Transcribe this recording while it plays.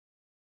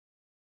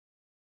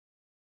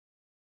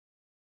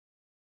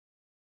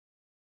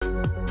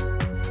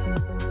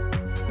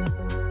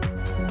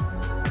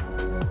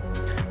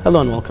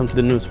Hello and welcome to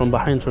the news from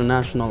Bahrain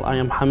International. I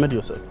am Hamid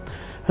Yusuf.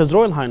 His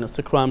Royal Highness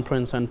the Crown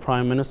Prince and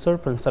Prime Minister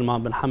Prince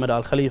Salman bin Hamad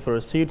Al Khalifa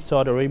received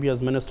Saudi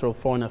Arabia's Minister of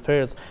Foreign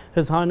Affairs,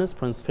 His Highness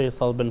Prince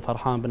Faisal bin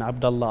Farhan bin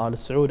Abdullah Al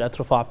Saud at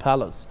Rafah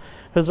Palace.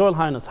 His Royal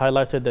Highness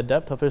highlighted the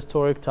depth of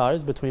historic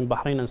ties between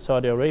Bahrain and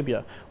Saudi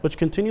Arabia, which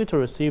continue to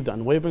receive the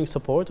unwavering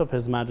support of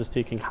His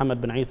Majesty King Hamad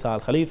bin Isa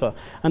Al Khalifa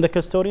and the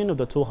custodian of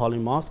the two holy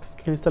mosques,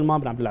 King Salman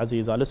bin Abdul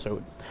Aziz Al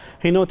Saud.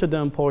 He noted the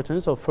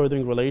importance of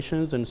furthering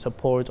relations in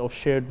support of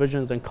shared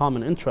visions and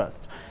common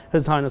interests.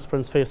 His Highness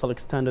Prince Faisal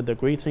extended the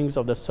greetings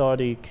of the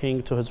Saudi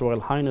King to His Royal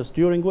Highness,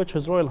 during which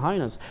His Royal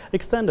Highness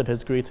extended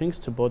his greetings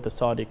to both the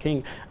Saudi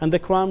King and the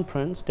Crown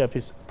Prince,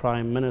 Deputy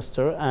Prime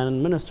Minister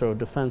and Minister of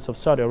Defense of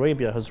Saudi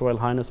Arabia, His Royal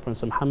Highness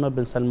Prince Mohammed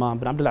bin Salman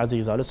bin Abdul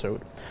Aziz Al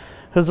Saud.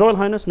 His Royal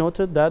Highness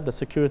noted that the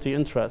security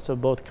interests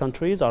of both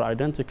countries are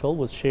identical,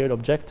 with shared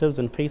objectives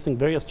in facing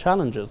various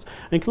challenges,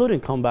 including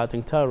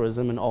combating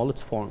terrorism in all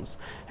its forms.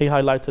 He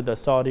highlighted the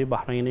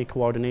Saudi-Bahraini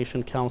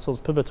Coordination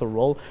Council's pivotal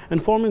role in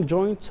forming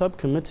joint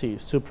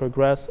subcommittees to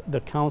progress the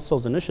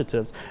Council's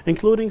initiatives,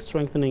 including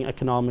strengthening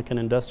economic and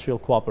industrial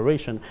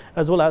cooperation,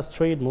 as well as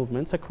trade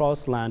movements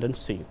across land and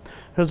sea.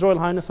 His Royal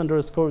Highness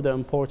underscored the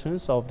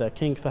importance of the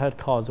King Fahd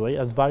Causeway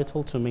as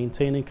vital to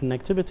maintaining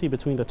connectivity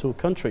between the two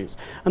countries,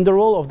 and the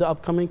role of the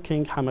upcoming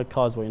King Hamad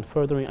Causeway in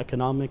furthering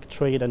economic,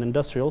 trade and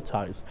industrial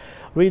ties.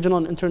 Regional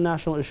and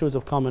international issues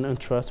of common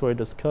interest were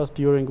discussed,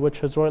 during which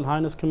His Royal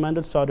Highness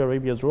commended Saudi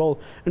Arabia's role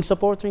in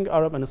supporting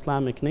Arab and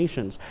Islamic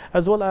nations,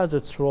 as well as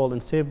its role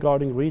in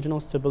safeguarding regional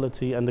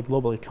stability and the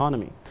global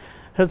economy.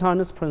 His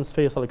Highness Prince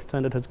Faisal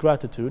extended his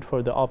gratitude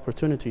for the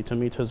opportunity to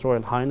meet His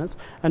Royal Highness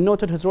and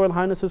noted His Royal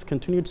Highness's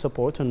continued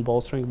support in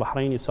bolstering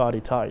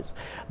Bahraini-Saudi ties.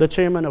 The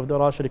chairman of the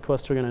Rashid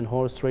Equestrian and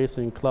Horse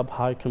Racing Club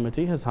High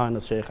Committee, His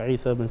Highness Sheikh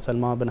Isa bin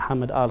Salman bin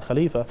Hamad Al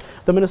Khalifa,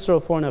 the Minister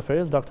of Foreign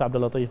Affairs, Dr.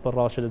 Abdul Latif bin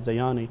Rashid Al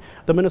Zayani,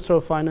 the Minister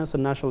of Finance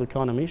and National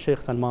Economy,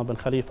 Sheikh Salman bin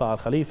Khalifa Al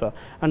Khalifa,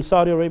 and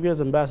Saudi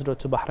Arabia's ambassador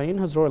to Bahrain,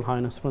 His Royal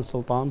Highness Prince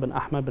Sultan bin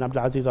Ahmed bin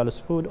Abdul Aziz Al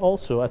Saud,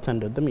 also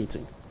attended the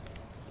meeting.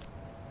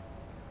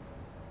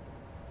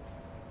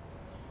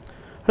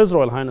 His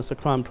Royal Highness the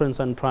Crown Prince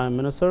and Prime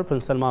Minister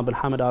Prince Salman bin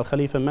Hamad Al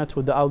Khalifa met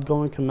with the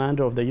outgoing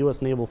commander of the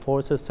U.S. Naval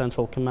Forces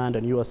Central Command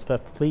and U.S.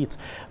 Fifth Fleet,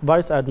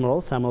 Vice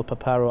Admiral Samuel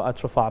Paparo at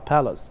Rafah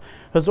Palace.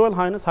 His Royal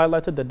Highness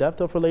highlighted the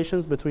depth of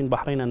relations between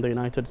Bahrain and the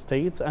United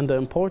States and the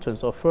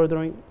importance of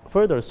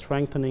further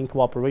strengthening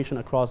cooperation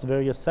across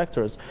various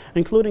sectors,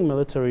 including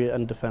military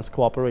and defense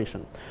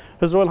cooperation.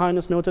 His Royal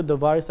Highness noted the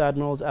Vice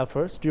Admiral's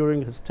efforts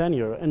during his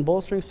tenure in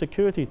bolstering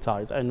security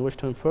ties and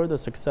wished him further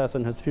success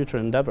in his future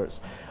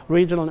endeavors.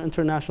 Regional and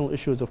international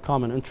issues of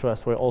common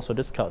interest were also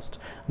discussed.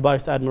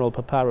 Vice Admiral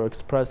Paparo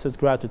expressed his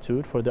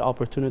gratitude for the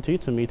opportunity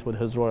to meet with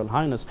His Royal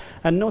Highness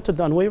and noted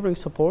the unwavering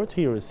support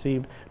he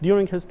received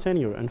during his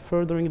tenure in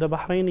furthering the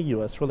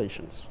Bahraini-U.S.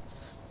 relations.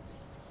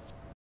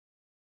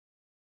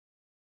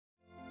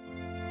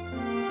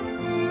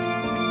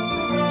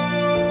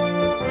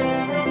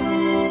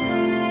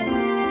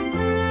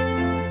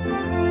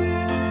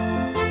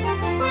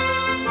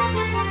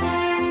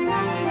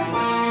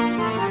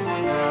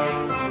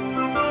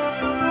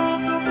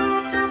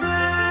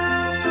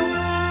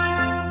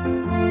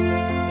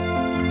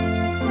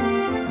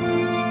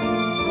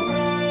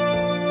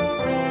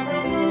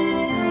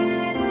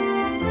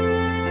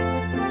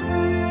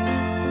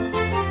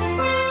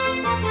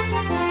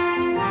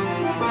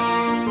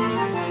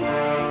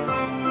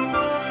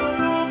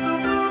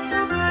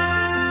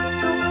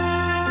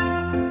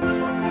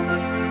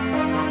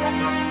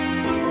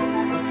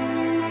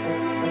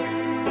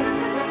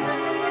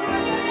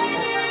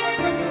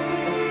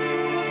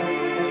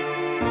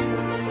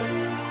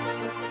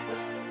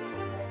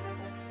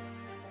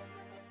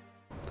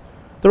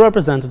 The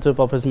representative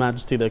of His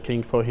Majesty the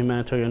King for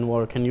Humanitarian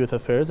Work and Youth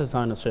Affairs, His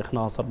Highness Sheikh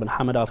Nasser bin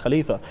Hamad Al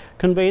Khalifa,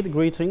 conveyed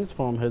greetings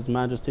from His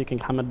Majesty King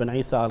Hamad bin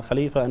Isa Al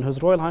Khalifa and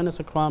His Royal Highness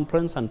the Crown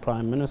Prince and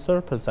Prime Minister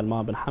Prince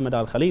Salman bin Hamad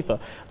Al Khalifa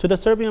to the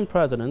Serbian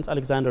President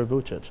Alexander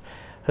Vučić.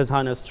 His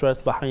Highness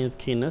stressed Bahrain's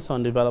keenness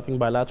on developing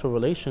bilateral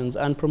relations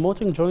and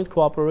promoting joint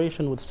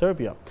cooperation with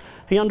Serbia.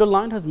 He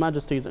underlined His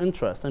Majesty's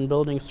interest in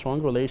building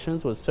strong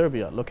relations with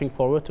Serbia, looking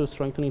forward to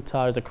strengthening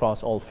ties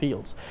across all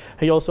fields.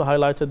 He also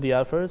highlighted the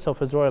efforts of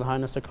His Royal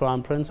Highness the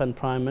Crown Prince and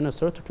Prime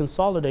Minister to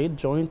consolidate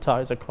joint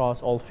ties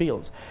across all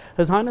fields.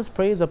 His Highness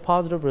praised the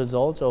positive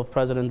results of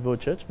President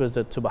Vučić's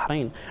visit to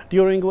Bahrain,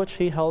 during which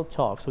he held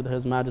talks with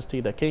His Majesty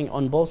the King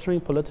on bolstering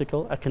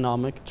political,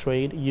 economic,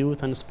 trade,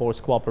 youth and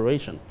sports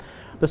cooperation.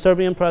 The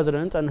Serbian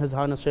President and His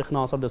Highness Sheikh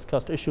Nasser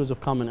discussed issues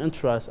of common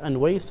interest and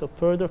ways to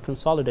further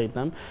consolidate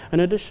them, in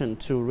addition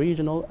to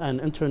regional and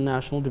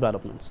international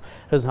developments.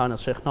 His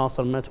Highness Sheikh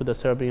Nasser met with the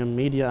Serbian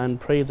media and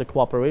praised the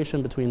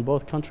cooperation between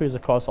both countries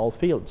across all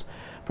fields.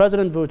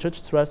 President Vučić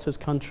stressed his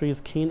country's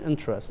keen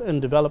interest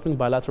in developing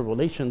bilateral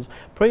relations,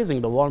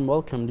 praising the warm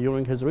welcome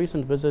during his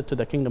recent visit to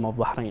the Kingdom of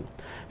Bahrain.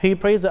 He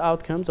praised the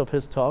outcomes of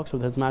his talks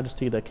with His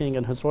Majesty the King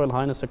and His Royal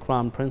Highness the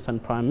Crown Prince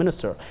and Prime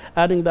Minister,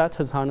 adding that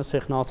His Highness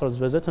Sheikh Nasser's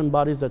visit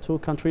embodies the two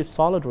countries'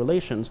 solid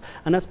relations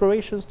and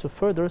aspirations to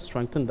further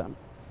strengthen them.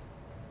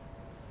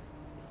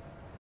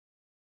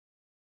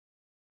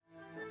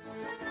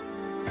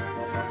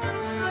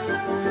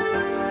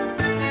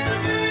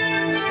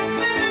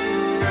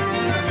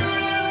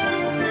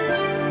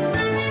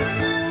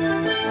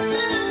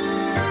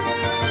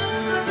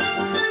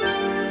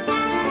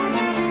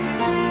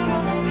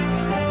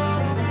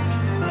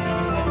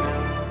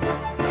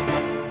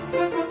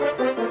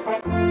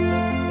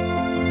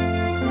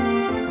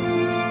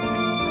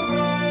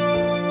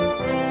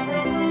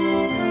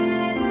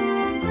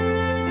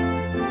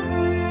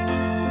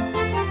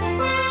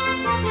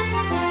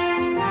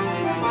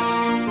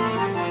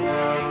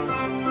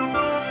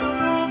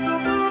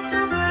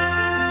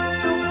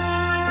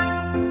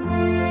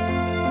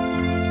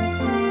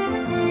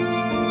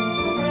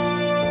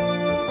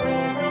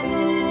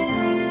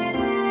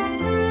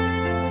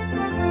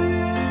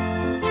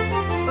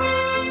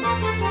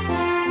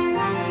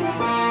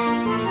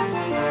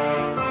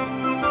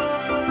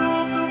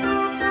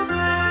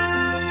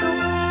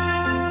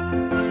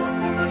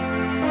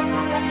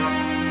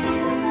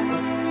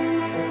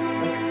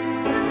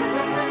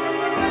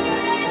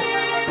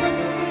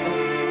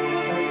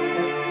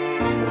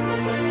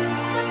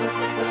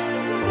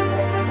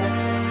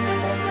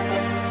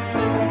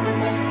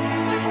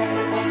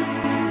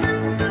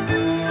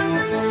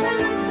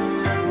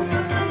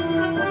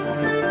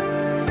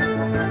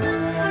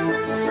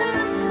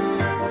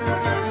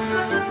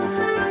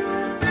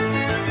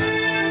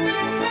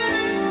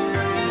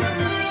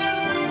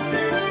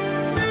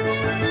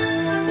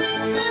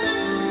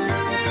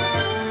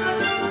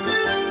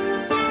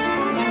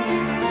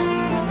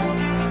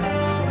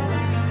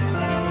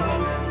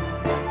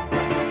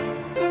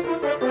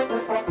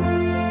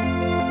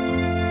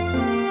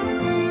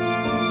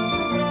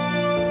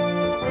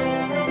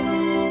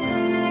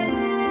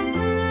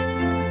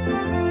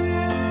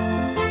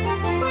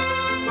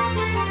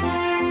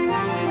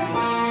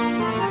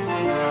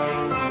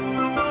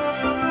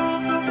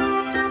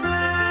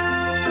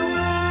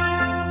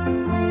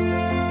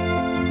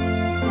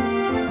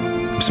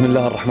 بسم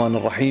الله الرحمن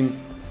الرحيم.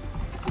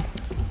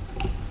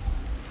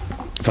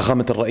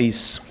 فخامة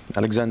الرئيس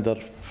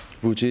ألكسندر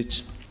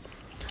فوتشيتش،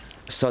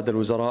 السادة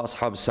الوزراء،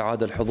 أصحاب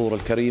السعادة، الحضور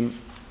الكريم،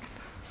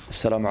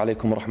 السلام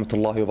عليكم ورحمة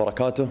الله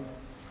وبركاته.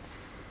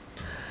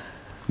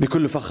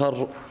 بكل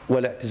فخر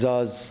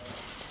والاعتزاز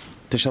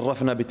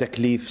تشرفنا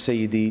بتكليف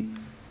سيدي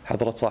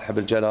حضرة صاحب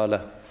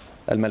الجلالة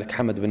الملك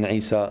حمد بن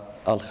عيسى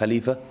آل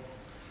خليفة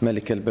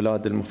ملك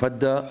البلاد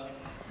المفدى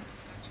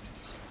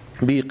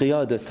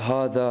بقيادة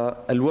هذا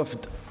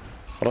الوفد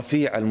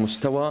رفيع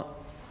المستوى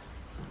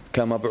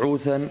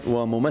كمبعوثا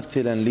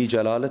وممثلا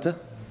لجلالته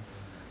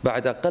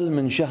بعد أقل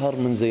من شهر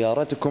من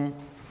زيارتكم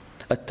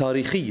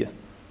التاريخية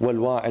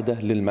والواعدة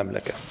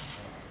للمملكة.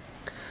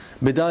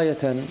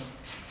 بداية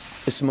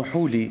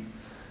اسمحوا لي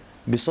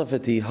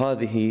بصفتي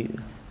هذه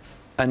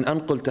أن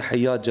أنقل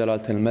تحيات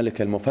جلالة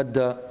الملك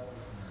المفدى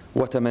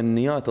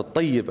وتمنيات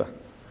الطيبة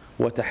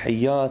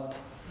وتحيات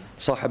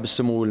صاحب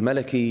السمو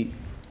الملكي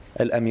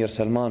الأمير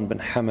سلمان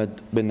بن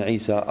حمد بن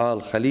عيسى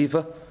آل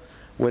خليفة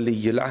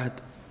ولي العهد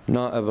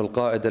نائب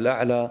القائد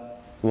الأعلى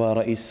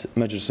ورئيس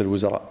مجلس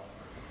الوزراء.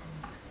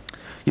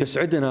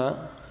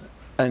 يسعدنا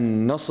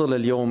أن نصل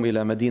اليوم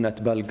إلى مدينة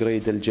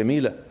بلغراد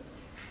الجميلة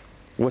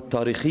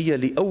والتاريخية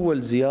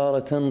لأول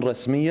زيارة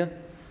رسمية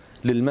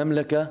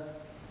للمملكة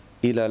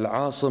إلى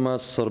العاصمة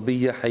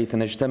الصربية، حيث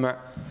نجتمع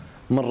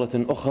مرة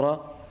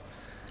أخرى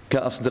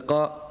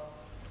كأصدقاء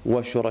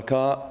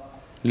وشركاء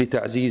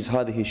لتعزيز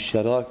هذه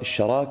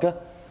الشراكة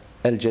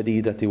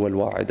الجديدة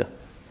والواعدة.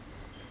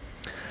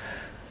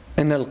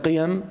 إن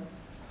القيم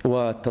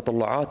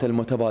والتطلعات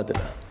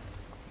المتبادلة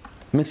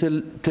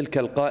مثل تلك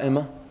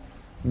القائمة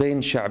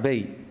بين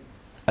شعبي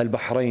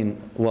البحرين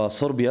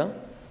وصربيا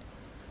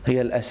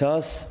هي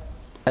الأساس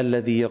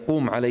الذي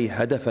يقوم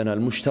عليه هدفنا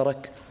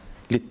المشترك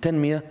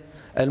للتنمية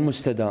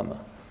المستدامة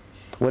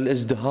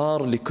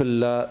والازدهار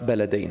لكل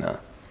بلدينا.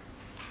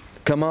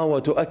 كما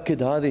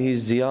وتؤكد هذه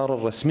الزيارة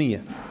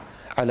الرسمية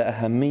على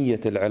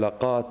أهمية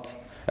العلاقات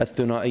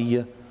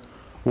الثنائية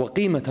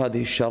وقيمة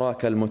هذه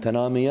الشراكة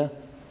المتنامية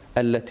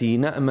التي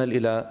نأمل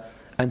إلى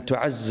أن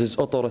تعزز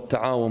أطر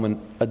التعاون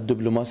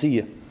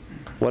الدبلوماسية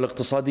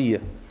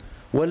والاقتصادية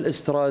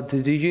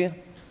والاستراتيجية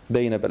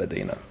بين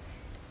بلدينا.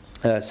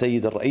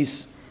 سيد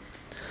الرئيس،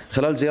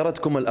 خلال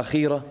زيارتكم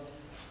الأخيرة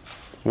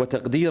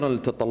وتقديرا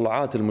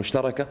للتطلعات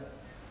المشتركة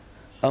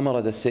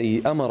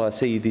أمر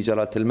سيدي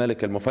جلالة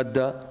الملك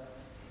المفدى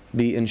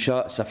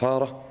بإنشاء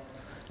سفارة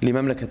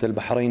لمملكة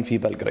البحرين في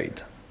بلغراد،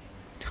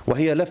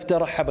 وهي لفتة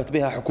رحبت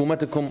بها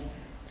حكومتكم،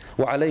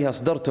 وعليها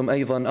أصدرتم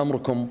أيضا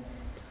أمركم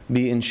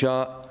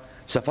بإنشاء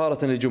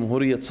سفارة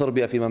لجمهورية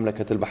صربيا في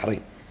مملكة البحرين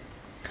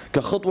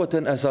كخطوة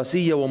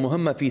أساسية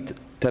ومهمة في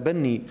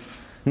تبني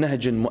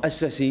نهج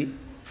مؤسسي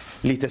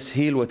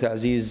لتسهيل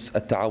وتعزيز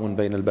التعاون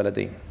بين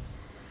البلدين.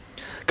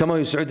 كما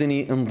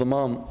يسعدني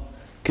انضمام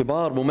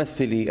كبار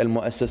ممثلي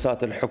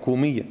المؤسسات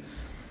الحكومية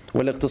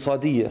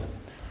والاقتصادية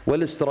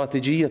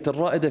والاستراتيجية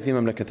الرائدة في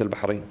مملكة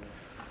البحرين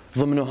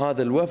ضمن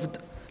هذا الوفد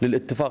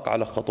للاتفاق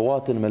على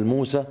خطوات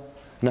ملموسة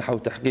نحو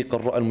تحقيق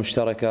الرؤى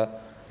المشتركة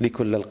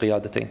لكل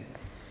القيادتين.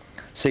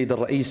 سيد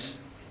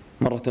الرئيس،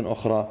 مرة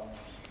أخرى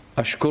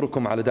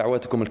أشكركم على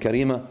دعوتكم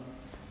الكريمة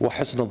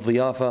وحسن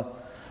الضيافة،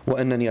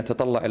 وأنني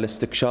أتطلع إلى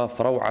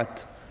استكشاف روعة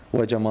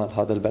وجمال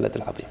هذا البلد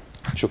العظيم.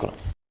 شكرا.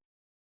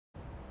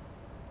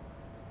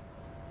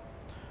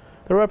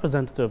 The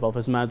representative of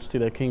His Majesty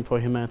the King for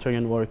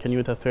Humanitarian Work and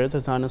Youth Affairs,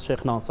 His Highness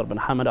Sheikh Nasser bin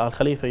Hamad Al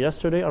Khalifa,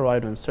 yesterday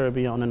arrived in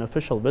Serbia on an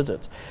official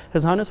visit.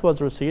 His Highness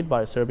was received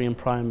by Serbian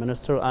Prime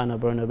Minister Ana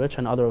Brnabić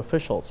and other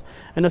officials.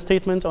 In a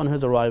statement on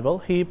his arrival,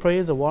 he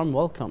praised a warm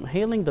welcome,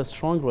 hailing the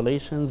strong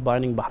relations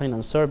binding Bahrain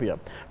and Serbia,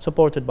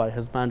 supported by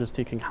His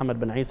Majesty King Hamad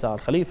bin Isa Al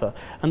Khalifa,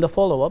 and the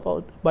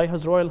follow-up by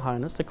His Royal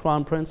Highness the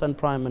Crown Prince and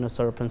Prime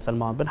Minister Prince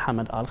Salman bin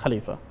Hamad Al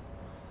Khalifa.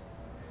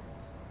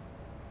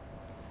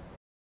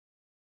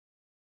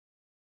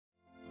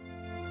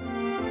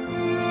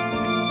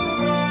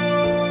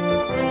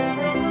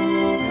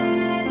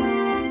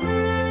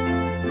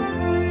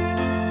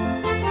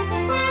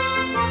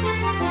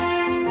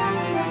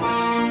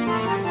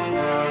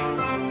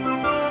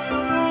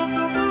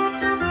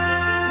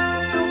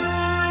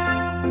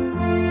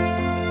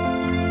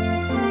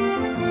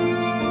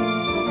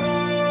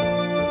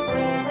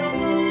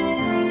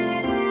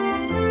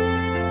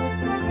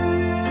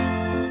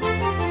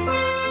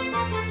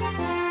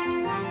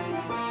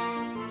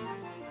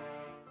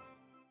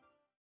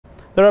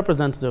 The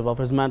representative of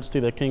His Majesty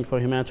the King for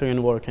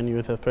Humanitarian Work and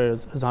Youth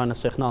Affairs, His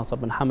Highness Sheikh Nasser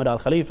bin Hamad Al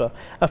Khalifa,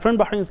 affirmed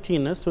Bahrain's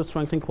keenness to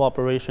strengthen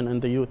cooperation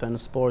in the youth and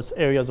sports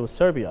areas with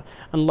Serbia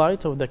in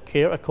light of the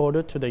care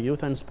accorded to the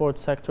youth and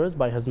sports sectors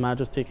by His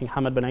Majesty King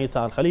Hamad bin Isa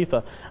Al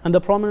Khalifa and the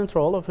prominent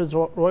role of His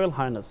Royal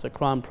Highness the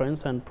Crown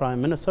Prince and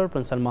Prime Minister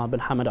Prince Salman bin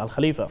Hamad Al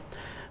Khalifa.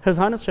 His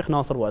Highness Sheikh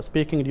Nasser was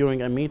speaking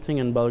during a meeting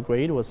in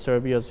Belgrade with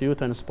Serbia's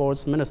Youth and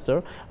Sports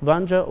Minister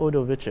Vanja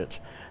Udovicic.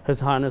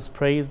 His Highness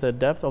praised the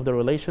depth of the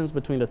relations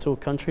between the two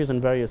countries in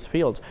various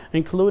fields,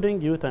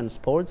 including youth and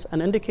sports, and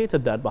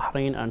indicated that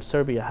Bahrain and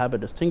Serbia have a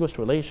distinguished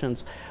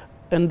relations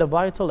in the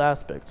vital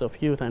aspects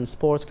of youth and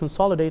sports,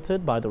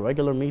 consolidated by the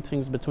regular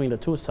meetings between the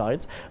two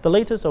sides, the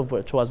latest of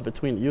which was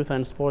between Youth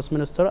and Sports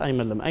Minister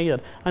Ayman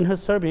Al-Muayyad and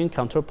his Serbian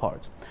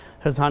counterpart.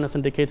 His Highness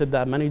indicated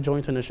that many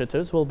joint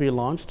initiatives will be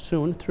launched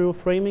soon through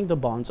framing the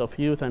bonds of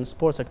youth and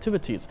sports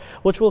activities,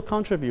 which will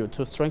contribute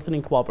to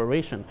strengthening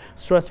cooperation,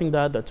 stressing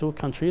that the two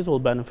countries will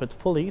benefit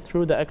fully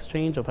through the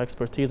exchange of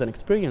expertise and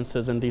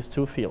experiences in these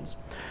two fields.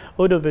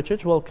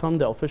 Udovicic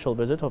welcomed the official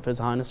visit of His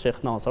Highness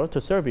Sheikh Nasser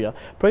to Serbia,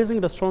 praising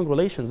the strong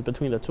relations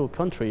between the two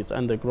countries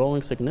and the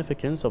growing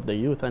significance of the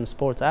youth and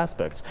sports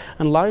aspects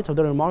in light of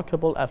the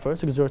remarkable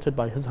efforts exerted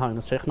by His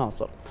Highness Sheikh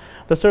Nasser.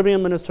 The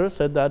Serbian minister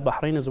said that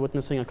Bahrain is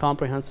witnessing a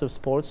comprehensive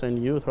sports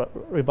and youth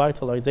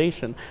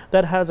revitalization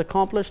that has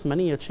accomplished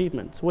many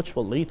achievements, which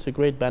will lead to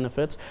great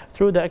benefits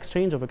through the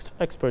exchange of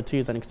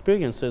expertise and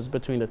experiences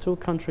between the two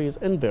countries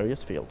in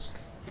various fields.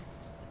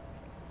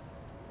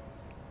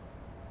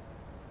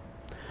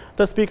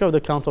 The Speaker of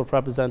the Council of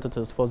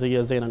Representatives,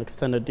 Fawzia Zain,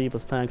 extended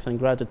deepest thanks and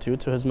gratitude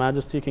to His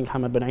Majesty King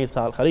Hamad bin Isa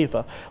Al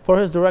Khalifa for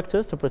his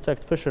directives to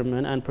protect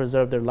fishermen and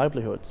preserve their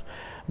livelihoods.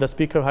 The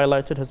Speaker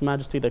highlighted His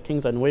Majesty the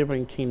King's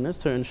unwavering keenness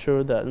to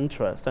ensure the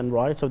interests and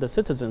rights of the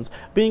citizens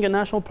being a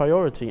national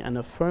priority and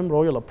a firm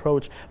royal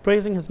approach,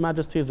 praising His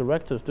Majesty's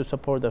directives to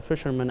support the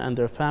fishermen and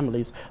their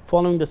families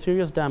following the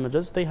serious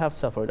damages they have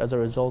suffered as a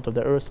result of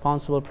the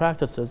irresponsible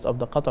practices of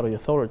the Qatari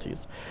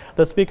authorities.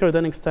 The Speaker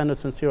then extended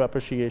sincere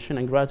appreciation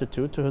and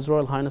gratitude to His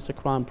Royal Highness the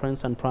Crown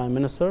Prince and Prime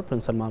Minister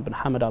Prince Salman bin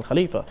Hamad Al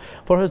Khalifa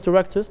for his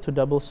directives to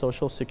double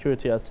social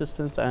security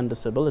assistance and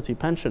disability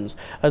pensions,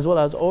 as well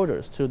as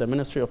orders to the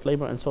Ministry of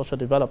Labour and Social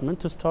Development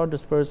to start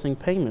dispersing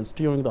payments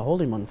during the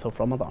holy month of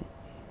Ramadan.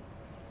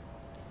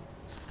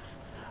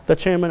 The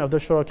chairman of the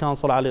Shura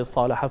Council, Ali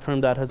Saleh,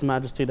 affirmed that His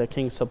Majesty the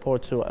King's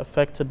support to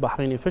affected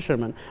Bahraini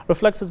fishermen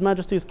reflects His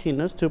Majesty's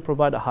keenness to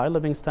provide high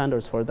living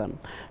standards for them.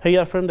 He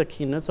affirmed the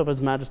keenness of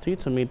His Majesty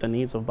to meet the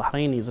needs of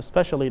Bahrainis,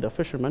 especially the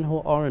fishermen who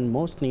are in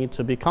most need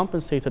to be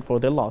compensated for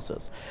their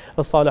losses.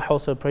 Saleh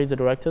also praised the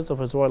directives of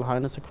His Royal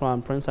Highness the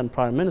Crown Prince and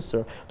Prime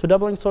Minister to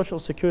doubling social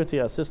security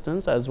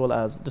assistance as well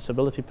as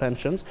disability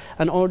pensions,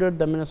 and ordered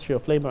the Ministry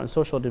of Labour and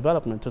Social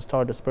Development to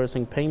start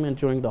dispersing payment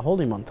during the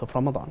holy month of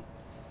Ramadan.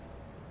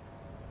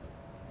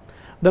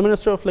 The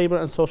Minister of Labour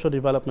and Social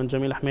Development,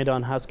 Jamil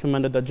Ahmedan, has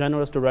commended the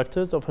generous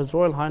directives of His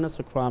Royal Highness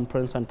the Crown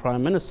Prince and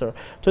Prime Minister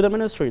to the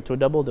Ministry to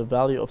double the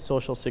value of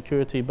social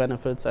security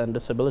benefits and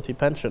disability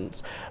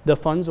pensions. The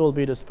funds will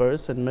be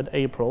dispersed in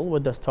mid-April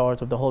with the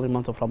start of the holy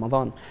month of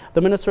Ramadan. The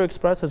Minister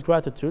expressed his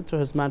gratitude to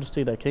His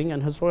Majesty the King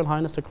and His Royal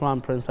Highness the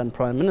Crown Prince and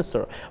Prime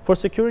Minister for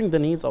securing the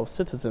needs of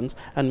citizens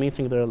and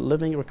meeting their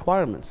living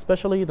requirements,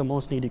 especially the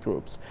most needy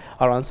groups.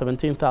 Around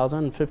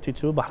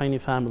 17,052 Bahraini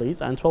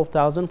families and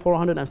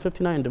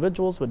 12,459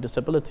 individuals individuals with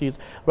disabilities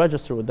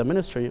registered with the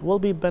ministry will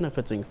be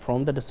benefiting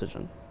from the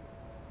decision.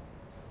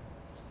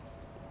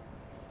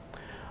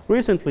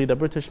 Recently, the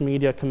British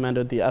media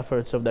commended the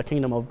efforts of the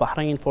Kingdom of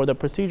Bahrain for the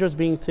procedures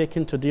being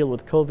taken to deal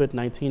with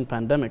COVID-19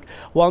 pandemic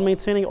while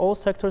maintaining all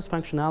sectors'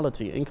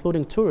 functionality,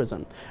 including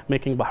tourism,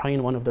 making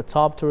Bahrain one of the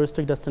top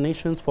touristic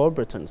destinations for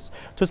Britons.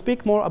 To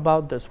speak more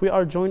about this, we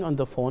are joined on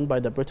the phone by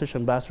the British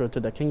ambassador to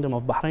the Kingdom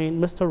of Bahrain,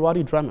 Mr.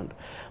 Wadi Drummond.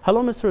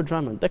 Hello, Mr.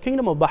 Drummond. The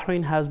Kingdom of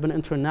Bahrain has been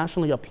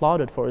internationally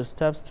applauded for its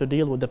steps to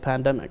deal with the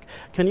pandemic.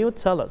 Can you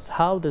tell us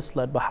how this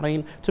led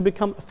Bahrain to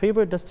become a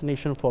favorite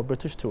destination for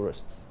British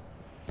tourists?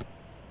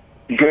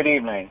 Good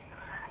evening.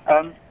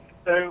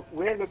 So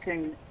we're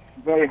looking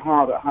very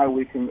hard at how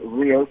we can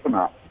reopen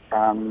up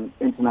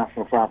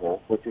international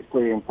travel, which is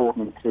clearly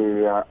important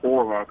to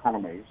all of our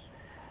economies.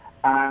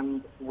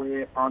 And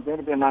we are going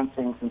to be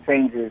announcing some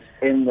changes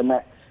in the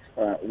next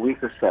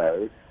week or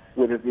so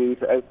with a view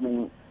to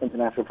opening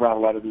international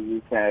travel out of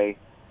the UK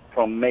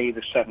from May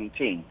the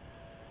 17th.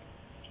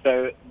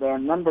 So there are a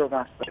number of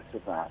aspects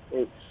of that.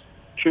 It's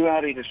too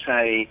early to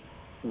say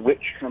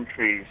which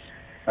countries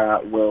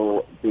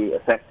will be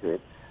affected,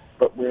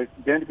 but we're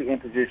going to be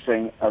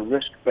introducing a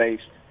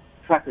risk-based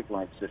traffic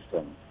light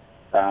system,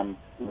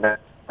 red,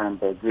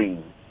 amber,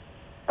 green,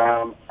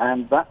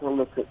 and that will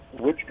look at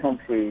which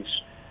countries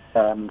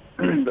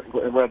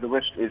where the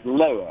risk is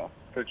lower,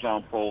 for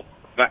example,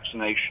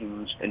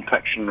 vaccinations,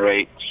 infection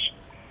rates,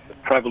 the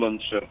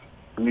prevalence of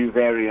new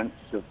variants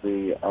of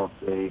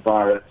the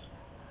virus,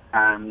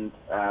 and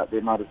the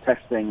amount of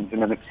testing and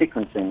genetic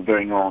sequencing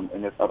going on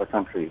in other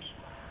countries.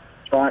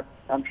 So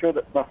I'm sure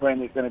that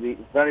Bahrain is going to be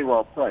very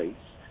well placed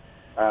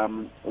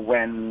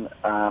when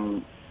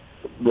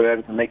we're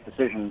able to make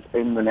decisions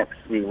in the next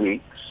few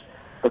weeks,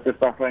 because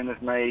Bahrain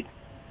has made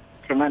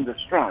tremendous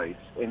strides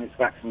in its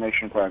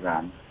vaccination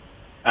program,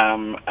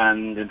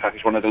 and in fact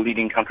it's one of the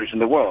leading countries in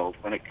the world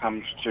when it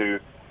comes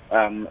to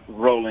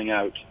rolling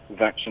out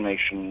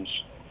vaccinations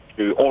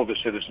to all of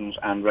its citizens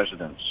and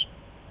residents.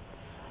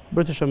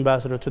 British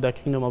Ambassador to the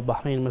Kingdom of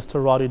Bahrain,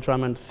 Mr. Wadi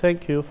Drummond,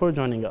 thank you for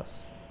joining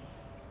us.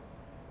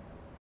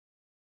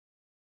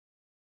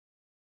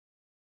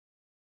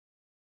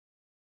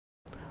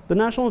 The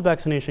national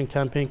vaccination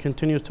campaign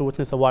continues to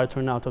witness a wide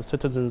turnout of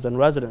citizens and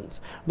residents.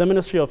 The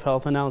Ministry of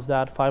Health announced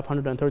that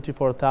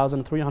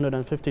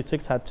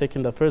 534,356 had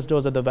taken the first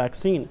dose of the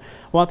vaccine,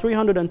 while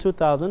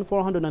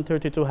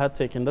 302,432 had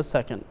taken the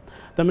second.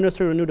 The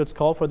ministry renewed its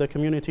call for the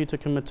community to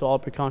commit to all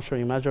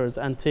precautionary measures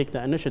and take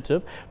the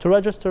initiative to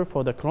register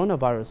for the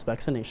coronavirus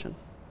vaccination.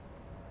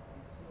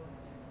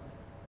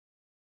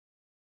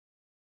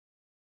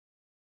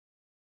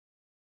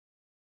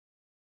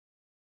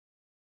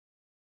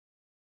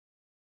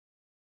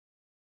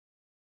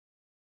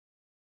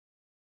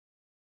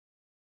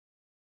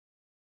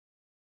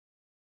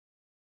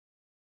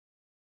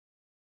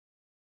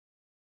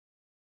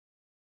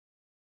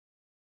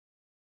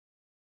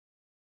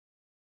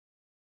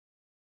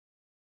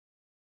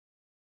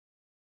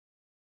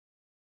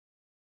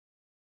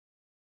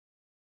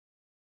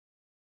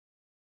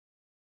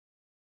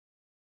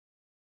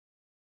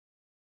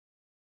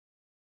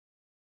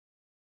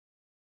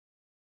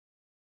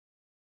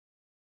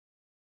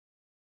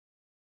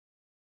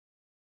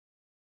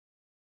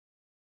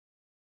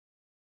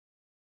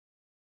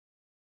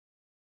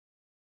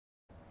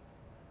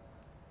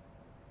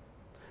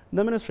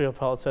 The Ministry of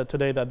Health said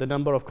today that the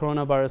number of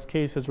coronavirus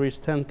cases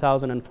reached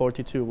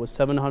 10,042, with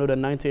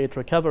 798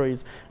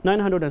 recoveries,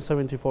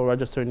 974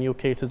 registered new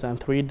cases, and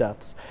 3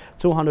 deaths.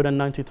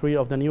 293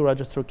 of the new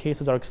registered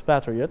cases are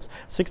expatriates,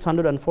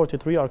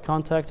 643 are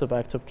contacts of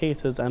active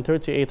cases, and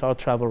 38 are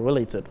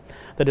travel-related.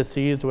 The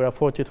deceased were a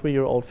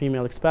 43-year-old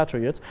female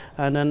expatriate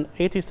and an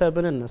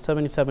 87 and a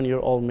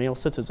 77-year-old male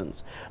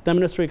citizens. The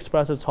ministry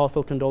expresses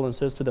heartfelt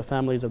condolences to the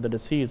families of the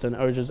deceased and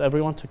urges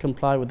everyone to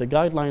comply with the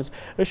guidelines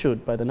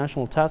issued by the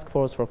National Task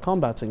Force for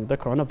combating the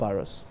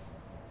coronavirus.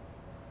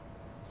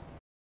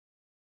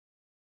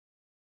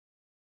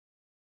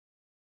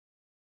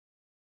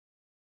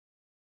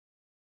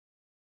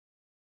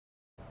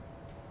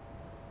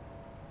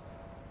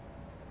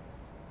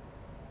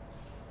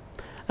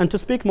 And to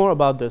speak more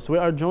about this, we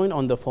are joined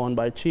on the phone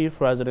by Chief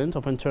Resident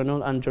of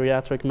Internal and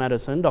Geriatric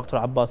Medicine, Dr.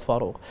 Abbas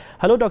Farouk.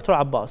 Hello, Dr.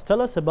 Abbas.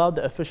 Tell us about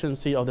the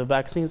efficiency of the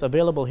vaccines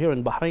available here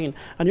in Bahrain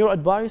and your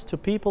advice to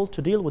people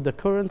to deal with the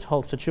current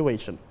health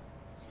situation.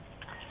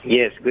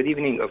 Yes, good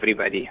evening,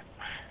 everybody.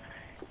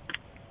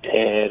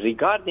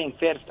 Regarding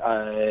first,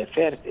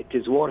 it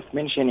is worth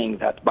mentioning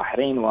that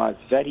Bahrain was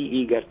very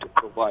eager to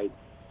provide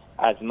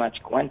as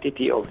much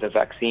quantity of the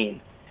vaccine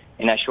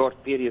in a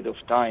short period of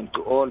time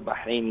to all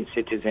Bahraini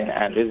citizens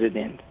and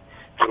residents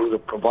through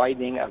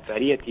providing a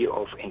variety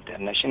of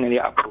internationally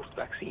approved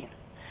vaccines.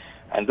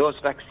 And those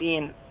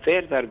vaccines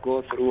further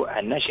go through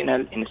a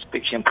national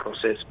inspection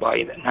process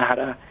by the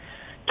NAHRA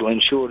to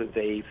ensure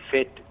they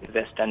fit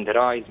the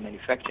standardized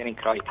manufacturing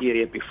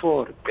criteria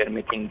before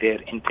permitting their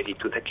entry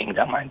to the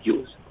kingdom and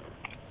use.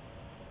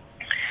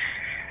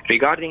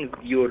 Regarding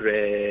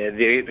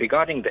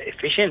the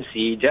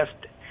efficiency, just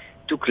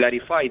to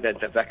clarify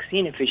that the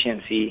vaccine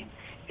efficiency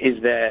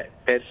is the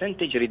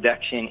percentage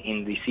reduction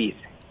in disease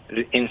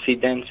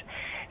incidence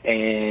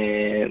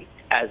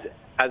as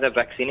a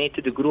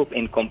vaccinated group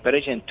in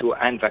comparison to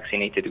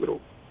unvaccinated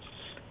group.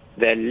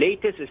 The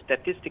latest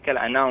statistical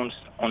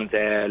announced on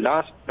the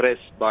last press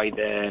by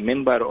the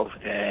member of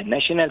the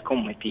National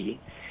Committee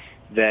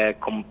to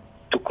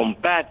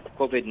combat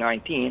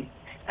COVID-19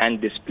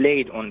 and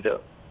displayed on the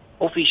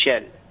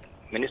official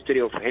Ministry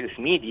of Health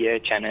media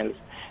channels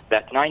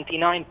that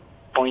 99.2%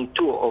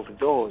 of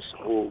those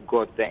who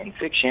got the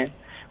infection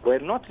were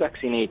not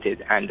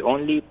vaccinated, and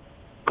only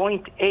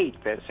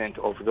 0.8%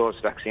 of those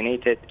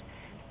vaccinated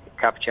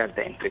captured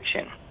the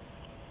infection.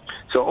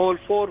 So all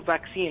 4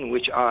 vaccines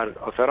which are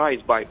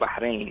authorized by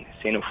Bahrain,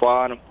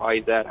 Sinopharm,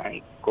 Pfizer,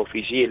 and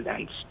Covishield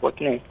and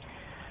Sputnik,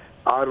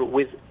 are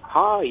with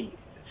high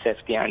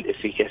safety and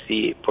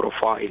efficacy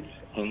profiles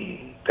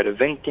in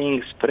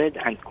preventing spread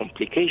and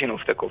complication of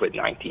the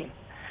COVID-19,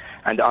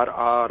 and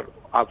are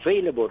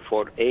available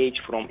for age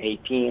from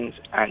 18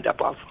 and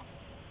above.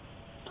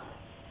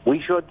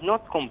 We should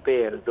not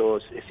compare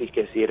those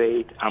efficacy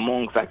rates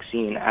among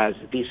vaccines, as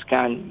this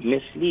can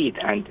mislead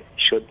and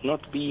should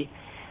not be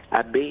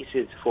a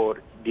basis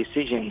for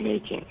decision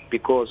making,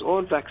 because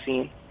all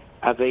vaccines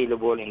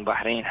available in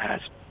Bahrain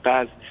has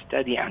passed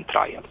study and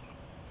trial.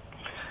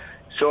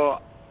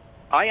 So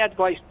I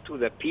advise to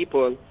the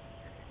people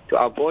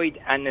to avoid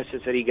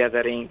unnecessary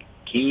gathering,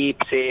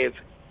 keep safe,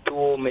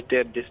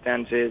 2-meter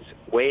distances,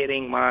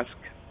 wearing mask,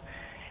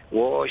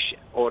 wash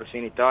or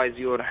sanitize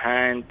your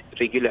hand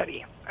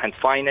regularly. And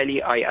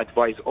finally, I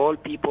advise all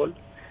people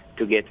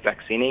to get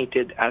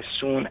vaccinated as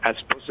soon as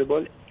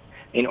possible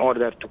in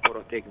order to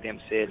protect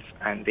themselves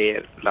and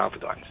their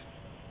loved ones.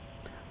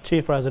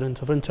 Chief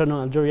Resident of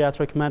Internal and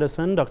Geriatric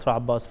Medicine, Dr.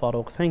 Abbas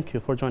Farouk, thank you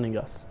for joining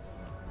us.